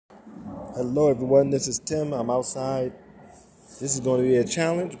Hello, everyone. This is Tim. I'm outside. This is going to be a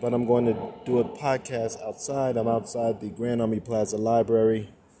challenge, but I'm going to do a podcast outside. I'm outside the Grand Army Plaza Library.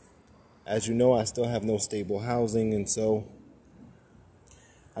 As you know, I still have no stable housing, and so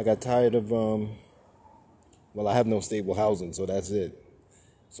I got tired of, I have no stable housing, so that's it.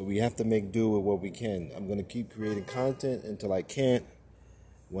 So we have to make do with what we can. I'm going to keep creating content until I can't.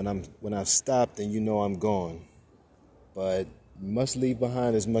 When I've stopped, then you know I'm gone. But we must leave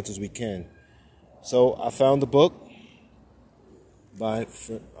behind as much as we can. So I found the book by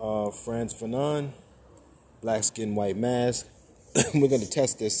Frantz Fanon, Black Skin, White Mask. We're going to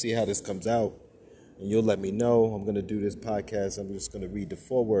test this, see how this comes out, and you'll let me know. I'm going to do this podcast. I'm just going to read the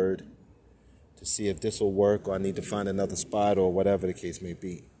foreword to see if this will work, or I need to find another spot, or whatever the case may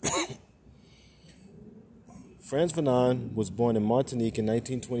be. Frantz Fanon was born in Martinique in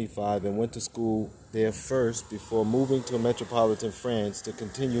 1925 and went to school there first before moving to metropolitan France to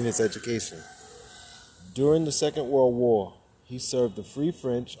continue his education. During the Second World War, he served the Free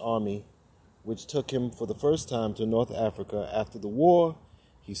French Army, which took him for the first time to North Africa. After the war,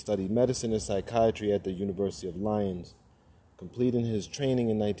 he studied medicine and psychiatry at the University of Lyons, completing his training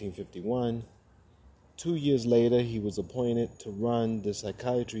in 1951. 2 years later, he was appointed to run the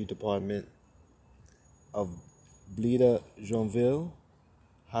psychiatry department of Blida Jonville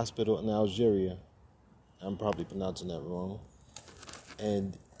Hospital in Algeria. I'm probably pronouncing that wrong.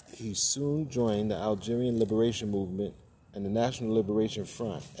 And he soon joined the Algerian Liberation Movement and the National Liberation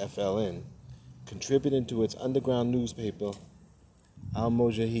Front, FLN, contributing to its underground newspaper,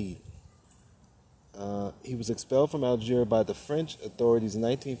 Al-Mojahid. He was expelled from Algeria by the French authorities in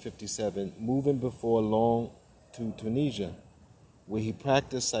 1957, moving before long to Tunisia, where he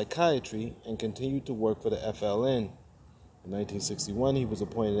practiced psychiatry and continued to work for the FLN. In 1961, he was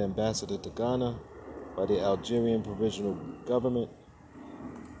appointed ambassador to Ghana by the Algerian Provisional Government,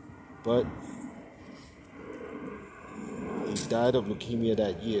 but he died of leukemia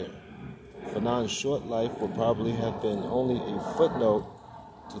that year. Fanon's short life would probably have been only a footnote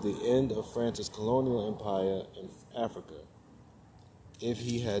to the end of France's colonial empire in Africa if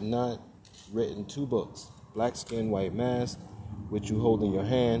he had not written two books, Black Skin, White Mask, which you hold in your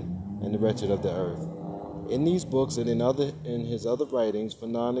hand, and The Wretched of the Earth. In these books and in his other writings,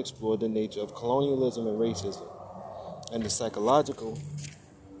 Fanon explored the nature of colonialism and racism and the psychological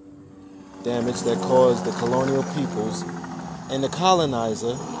damage that caused the colonial peoples and the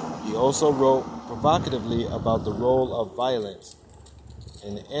colonizer. He also wrote provocatively about the role of violence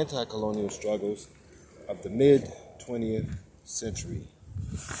in the anti-colonial struggles of the mid-20th century.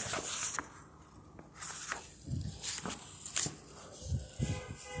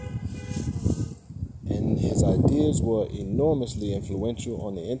 And his ideas were enormously influential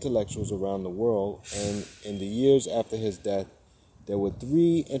on the intellectuals around the world, and in the years after his death, there were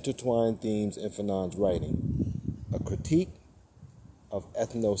three intertwined themes in Fanon's writing: a critique of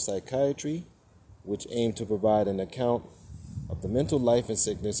ethnopsychiatry, which aimed to provide an account of the mental life and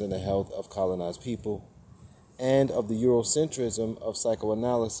sickness and the health of colonized people, and of the Eurocentrism of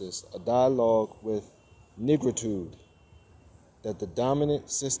psychoanalysis, a dialogue with nigritude, that the dominant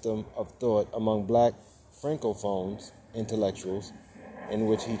system of thought among black francophones intellectuals, in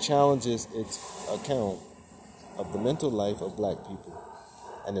which he challenges its account of the mental life of black people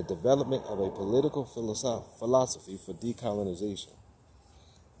and the development of a political philosophy for decolonization.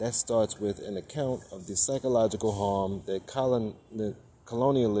 That starts with an account of the psychological harm that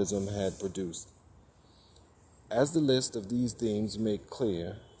colonialism had produced. As the list of these themes make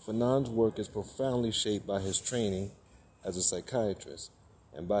clear, Fanon's work is profoundly shaped by his training as a psychiatrist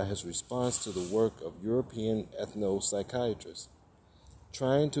and by his response to the work of European ethnopsychiatrists,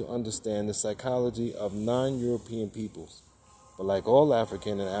 trying to understand the psychology of non-European peoples. But like all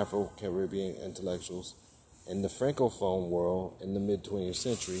African and Afro-Caribbean intellectuals in the Francophone world in the mid-20th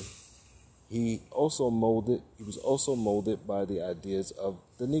century, he was also molded by the ideas of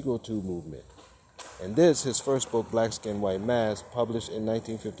the Negritude movement. In this, his first book, Black Skin, White Mask, published in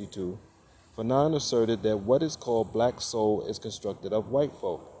 1952, Fanon asserted that what is called black soul is constructed of white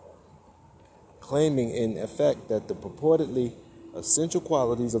folk, claiming in effect that the purportedly essential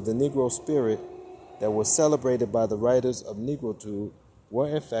qualities of the Negro spirit that were celebrated by the writers of Negritude were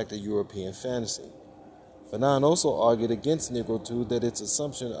in fact a European fantasy. Fanon also argued against Negritude that its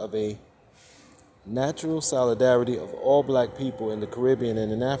assumption of a natural solidarity of all black people in the Caribbean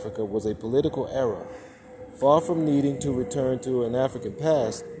and in Africa was a political error. Far from needing to return to an African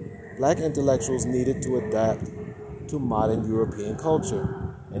past, black intellectuals needed to adapt to modern European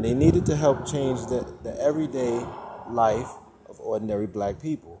culture, and they needed to help change the everyday life of ordinary black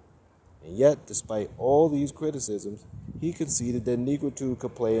people. And yet, despite all these criticisms, he conceded that negritude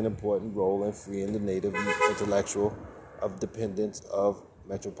could play an important role in freeing the native intellectual of dependence of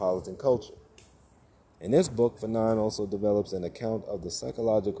metropolitan culture. In this book, Fanon also develops an account of the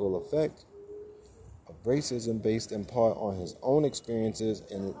psychological effect of racism based in part on his own experiences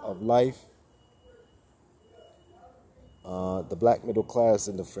of life, the black middle class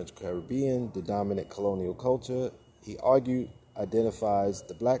in the French Caribbean, the dominant colonial culture. He argued identifies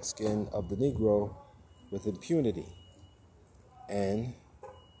the black skin of the Negro with impunity, and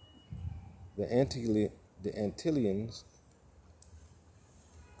the Antillians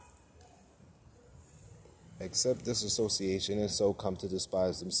accept this association and so come to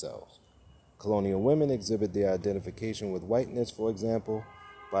despise themselves. Colonial women exhibit their identification with whiteness, for example,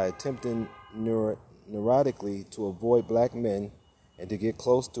 by attempting neurotically to avoid black men and to get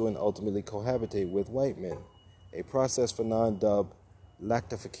close to and ultimately cohabitate with white men, a process Fanon dubbed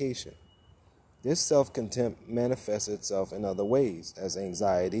lactification. This self-contempt manifests itself in other ways, as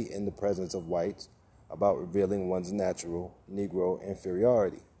anxiety in the presence of whites about revealing one's natural Negro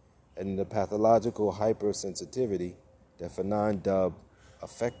inferiority, and in the pathological hypersensitivity that Fanon dubbed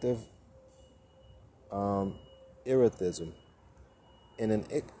affective erethism, in an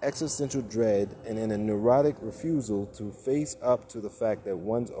existential dread and in a neurotic refusal to face up to the fact that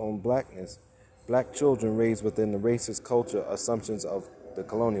one's own blackness, black children raised within the racist culture assumptions of the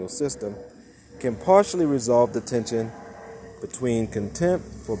colonial system, can partially resolve the tension between contempt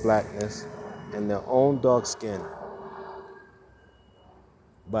for blackness and their own dark skin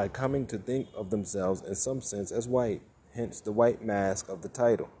by coming to think of themselves in some sense as white, hence the white mask of the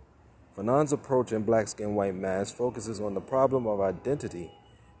title. Fanon's approach in Black Skin, White Mask focuses on the problem of identity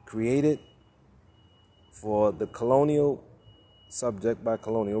created for the colonial subject by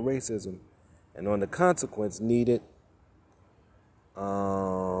colonial racism, and on the consequence need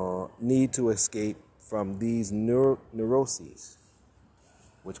to escape from these neuroses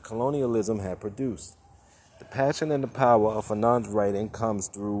which colonialism had produced. The passion and the power of Fanon's writing comes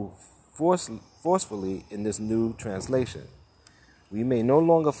through forcefully in this new translation. We may no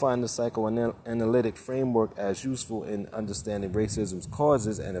longer find the psychoanalytic framework as useful in understanding racism's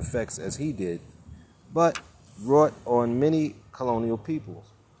causes and effects as he did, but wrought on many colonial peoples.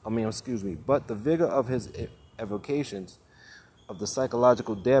 But the vigor of his evocations of the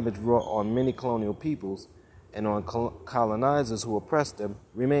psychological damage wrought on many colonial peoples and on colonizers who oppressed them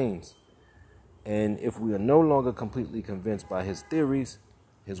remains. And if we are no longer completely convinced by his theories,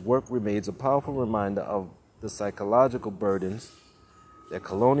 his work remains a powerful reminder of the psychological burdens that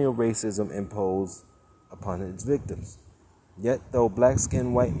colonial racism imposed upon its victims. Yet, though Black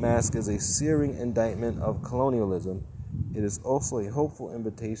Skin, White Mask is a searing indictment of colonialism, it is also a hopeful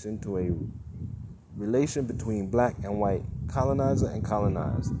invitation to a relation between black and white, colonizer and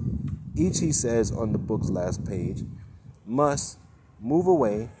colonized. Each, he says on the book's last page, must move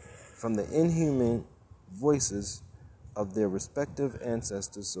away from the inhuman voices of their respective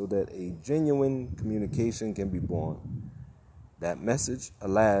ancestors so that a genuine communication can be born. That message,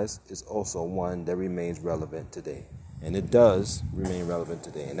 alas, is also one that remains relevant today. And it does remain relevant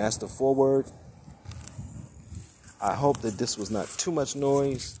today. And that's the foreword. I hope that this was not too much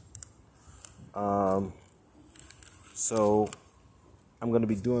noise. So I'm going to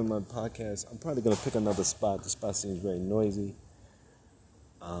be doing my podcast. I'm probably going to pick another spot. The spot seems very noisy.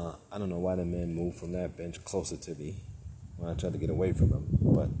 I don't know why the man moved from that bench closer to me when I tried to get away from him.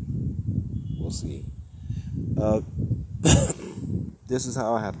 But we'll see. This is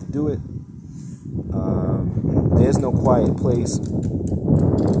how I have to do it. There's no quiet place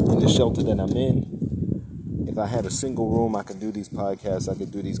in the shelter that I'm in. If I had a single room, I could do these podcasts. I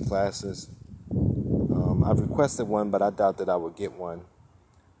could do these classes. I've requested one, but I doubt that I would get one.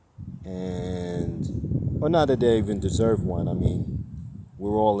 Or not that they even deserve one. I mean,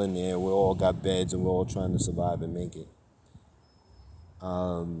 we're all in there. We all got beds, and we're all trying to survive and make it.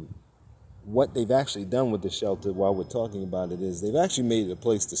 What they've actually done with the shelter while we're talking about it is they've actually made it a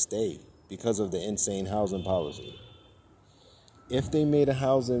place to stay because of the insane housing policy. If they made a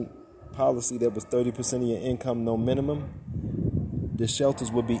housing policy that was 30% of your income, no minimum, the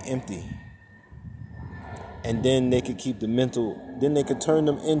shelters would be empty. And then they could then they could turn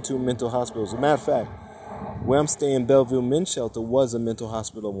them into mental hospitals. As a matter of fact, where I'm staying, Belleville Men's Shelter was a mental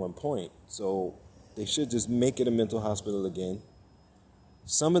hospital at one point. So they should just make it a mental hospital again.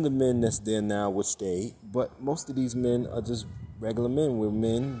 Some of the men that's there now would stay, but most of these men are just regular men.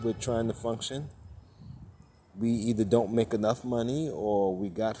 We're trying to function. We either don't make enough money or we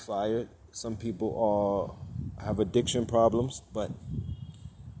got fired. Some people have addiction problems, but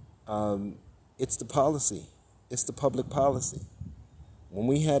it's the policy. It's the public policy. When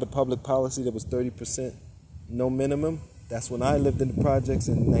we had a public policy that was 30% no minimum, That's when I lived in the projects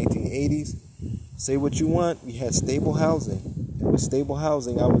in the 1980s. Say what you want, we had stable housing. And with stable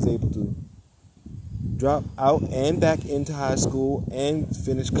housing, I was able to drop out and back into high school and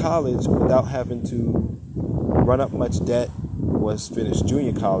finish college without having to run up much debt. Was finish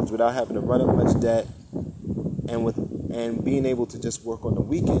junior college without having to run up much debt, and being able to just work on the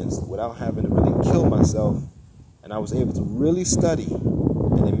weekends without having to really kill myself. And I was able to really study,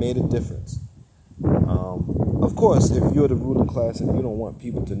 and it made a difference. Of course, if you're the ruling class and you don't want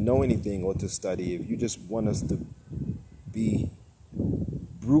people to know anything or to study, if you just want us to be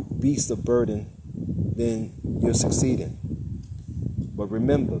brute beasts of burden, then you're succeeding. But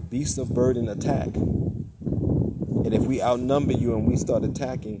remember, beasts of burden attack. And if we outnumber you and we start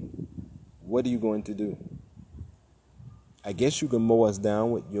attacking, what are you going to do? I guess you can mow us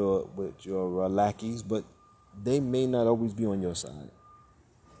down with your lackeys, but they may not always be on your side.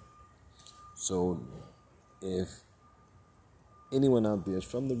 So if anyone out there is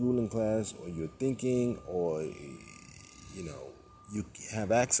from the ruling class, or you're thinking, or you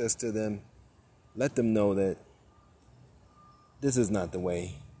have access to them, let them know that this is not the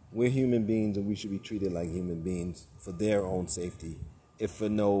way. We're human beings, and we should be treated like human beings for their own safety, if for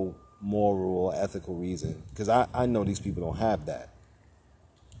no moral or ethical reason. Because I know these people don't have that.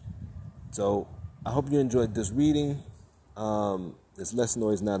 So I hope you enjoyed this reading. There's less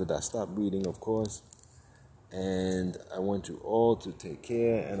noise now that I stopped reading, of course. And I want you all to take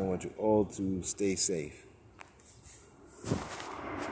care, and I want you all to stay safe.